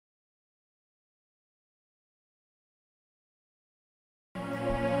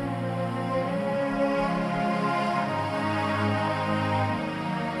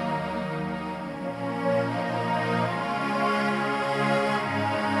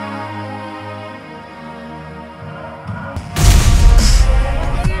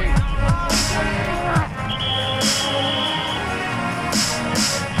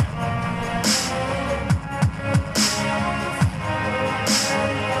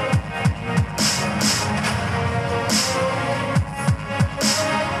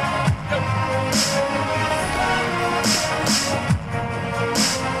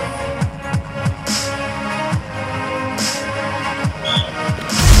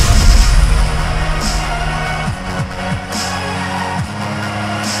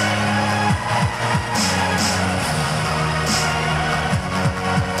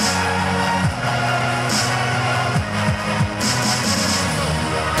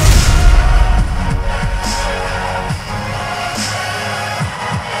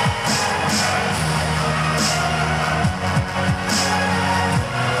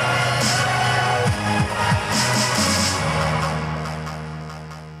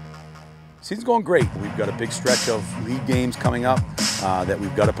Season's going great. We've got a big stretch of league games coming up that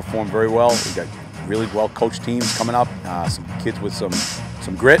we've got to perform very well. We've got really well-coached teams coming up, some kids with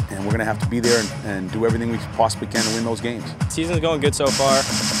some grit, and we're going to have to be there and do everything we possibly can to win those games. Season's going good so far.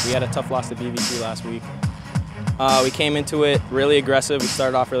 We had a tough loss to BVT last week. We came into it really aggressive. We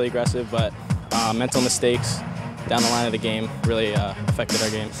started off really aggressive, but mental mistakes down the line of the game really affected our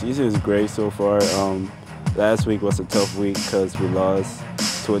game. Season is great so far. Last week was a tough week because we lost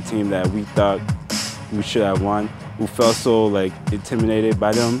to a team that we thought we should have won. We felt so intimidated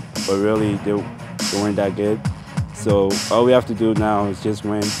by them, but really they weren't that good. So all we have to do now is just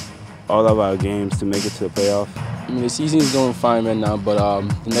win all of our games to make it to the playoff. I mean, the season is going fine right now, but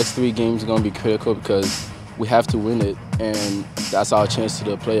the next 3 games are going to be critical because we have to win it, and that's our chance to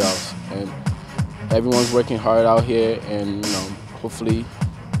the playoffs. And everyone's working hard out here, and hopefully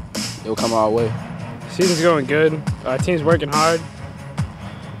it'll come our way. Season's going good. Our team's working hard.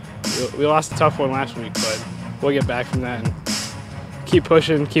 We lost a tough one last week, but we'll get back from that and keep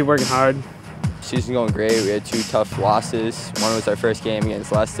pushing, keep working hard. Season's going great. We had 2 tough losses. One was our first game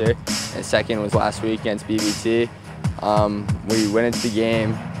against Leicester, and second was last week against BVT. We went into the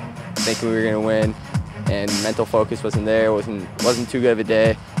game thinking we were going to win, and mental focus wasn't there. It wasn't too good of a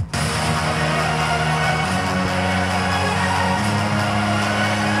day.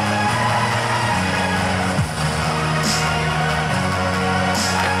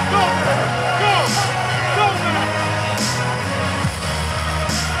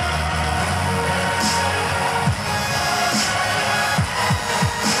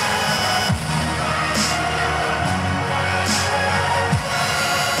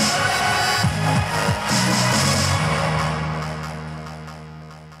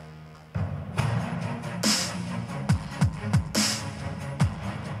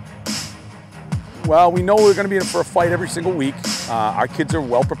 Well, we know we're going to be in for a fight every single week. Our kids are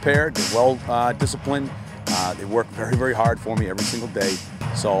well prepared, they're well disciplined. They work very, very hard for me every single day.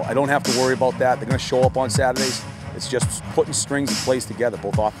 So I don't have to worry about that. They're going to show up on Saturdays. It's just putting strings of plays together,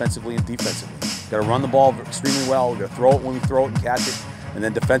 both offensively and defensively. Got to run the ball extremely well. We've got to throw it when we throw it and catch it. And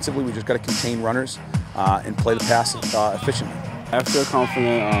then defensively, we just got to contain runners and play the pass efficiently. I feel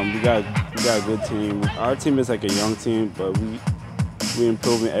confident. We got a good team. Our team is like a young team, but we're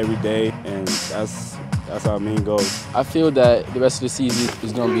improving every day, and that's our main goal. I feel that the rest of the season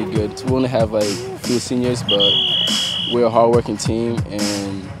is going to be good. We're going to have a few seniors, but we're a hard-working team,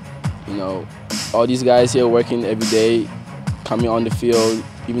 and all these guys here working every day, coming on the field,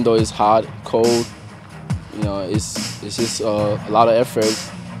 even though it's hot, cold. It's just a lot of effort.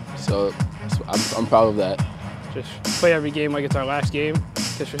 So I'm proud of that. Just play every game like it's our last game,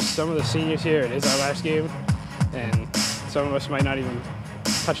 because for some of the seniors here, it is our last game, and some of us might not even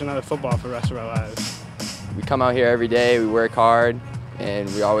touch another football for the rest of our lives. We come out here every day, we work hard,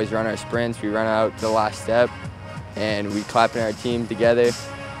 and we always run our sprints. We run out to the last step, and we clap in our team together,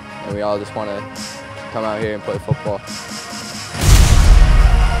 and we all just want to come out here and play football.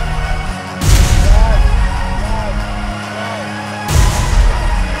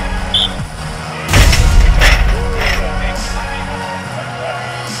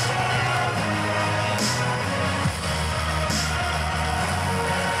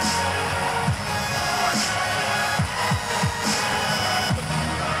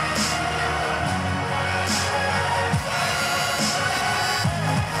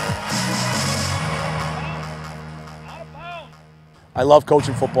 I love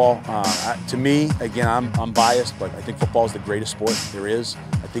coaching football. To me, again, I'm biased, but I think football is the greatest sport there is.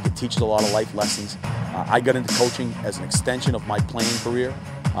 I think it teaches a lot of life lessons. I got into coaching as an extension of my playing career.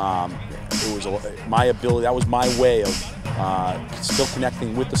 It was my ability, that was my way of still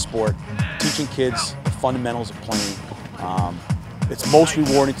connecting with the sport, teaching kids the fundamentals of playing. It's most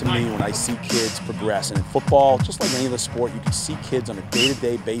rewarding to me when I see kids progress. And in football, just like any other sport, you can see kids on a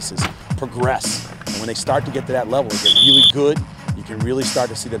day-to-day basis progress. And when they start to get to that level, they get really good. You can really start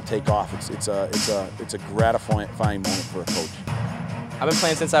to see them take off. It's a gratifying moment for a coach. I've been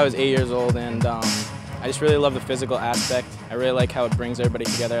playing since I was 8 years old, and I just really love the physical aspect. I really like how it brings everybody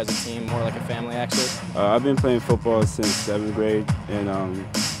together as a team, more like a family actually. I've been playing football since 7th grade, and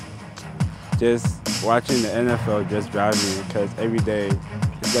just watching the NFL just drives me, because every day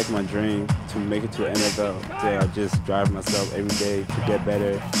it's like my dream to make it to the NFL. I just drive myself every day to get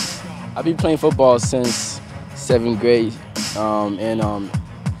better. I've been playing football since 7th grade, and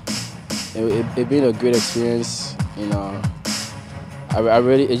it's been a great experience.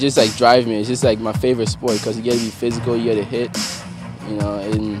 It just drives me. It's just like my favorite sport, because you get to be physical, you get to hit,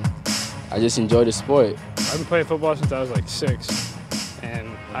 and I just enjoy the sport. I've been playing football since I was like 6, and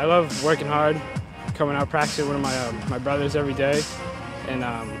I love working hard, coming out practicing with my brothers every day, and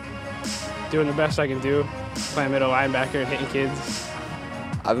doing the best I can do, playing middle linebacker and hitting kids.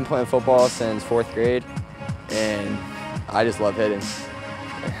 I've been playing football since 4th grade, and I just love hitting.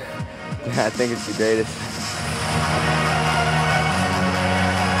 I think it's the greatest.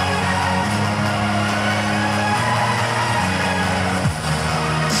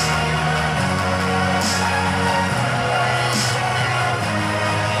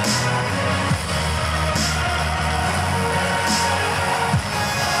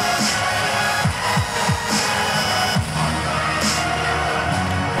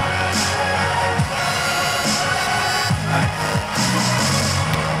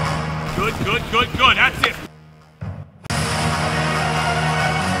 Good, that's it.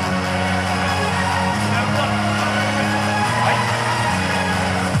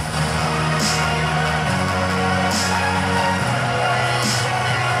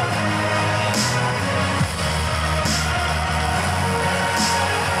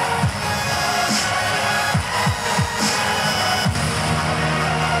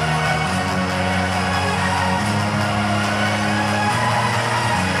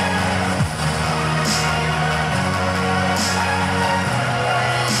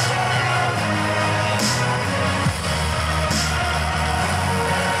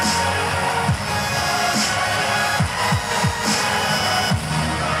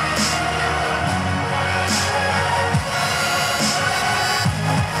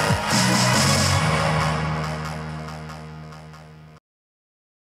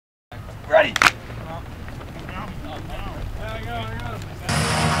 Ready.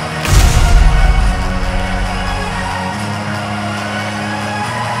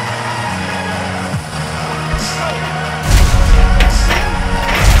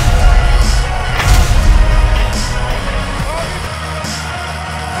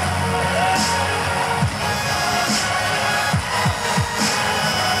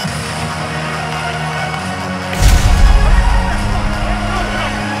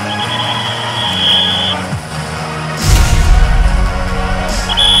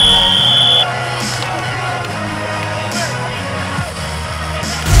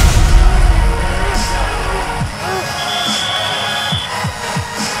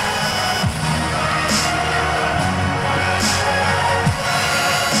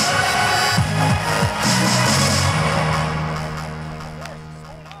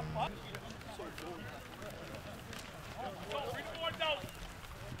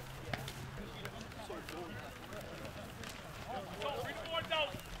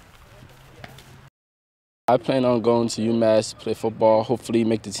 I plan on going to UMass, play football, hopefully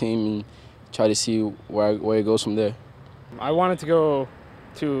make the team, and try to see where it goes from there. I wanted to go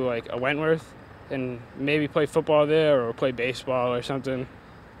to like a Wentworth and maybe play football there or play baseball or something.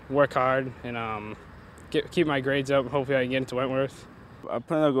 Work hard and keep my grades up. Hopefully I can get into Wentworth. I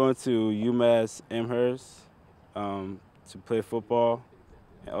plan on going to UMass Amherst to play football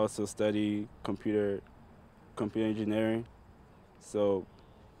and also study computer engineering. So,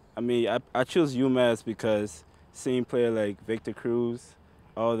 I mean, I chose UMass because seeing player like Victor Cruz,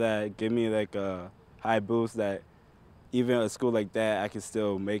 all that gave me like a high boost that even at a school like that, I can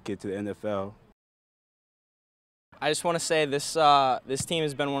still make it to the NFL. I just want to say this team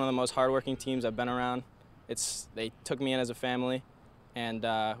has been one of the most hardworking teams I've been around. They took me in as a family, and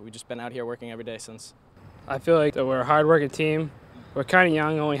we've just been out here working every day since. I feel like that we're a hardworking team. We're kind of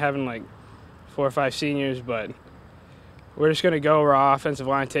young, only having like 4 or 5 seniors, but we're just going to go where our offensive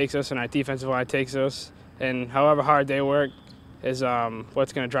line takes us and our defensive line takes us, and however hard they work is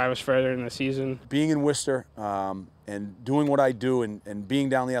what's going to drive us further in the season. Being in Worcester and doing what I do and being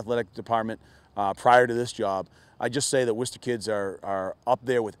down the athletic department prior to this job, I just say that Worcester kids are up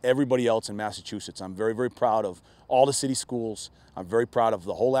there with everybody else in Massachusetts. I'm very, very proud of all the city schools. I'm very proud of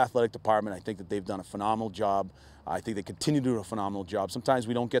the whole athletic department. I think that they've done a phenomenal job. I think they continue to do a phenomenal job. Sometimes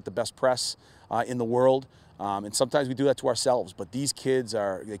we don't get the best press in the world, and sometimes we do that to ourselves. But these kids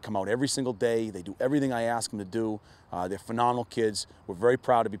they come out every single day. They do everything I ask them to do. They're phenomenal kids. We're very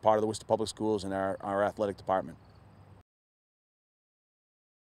proud to be part of the Worcester Public Schools and our athletic department.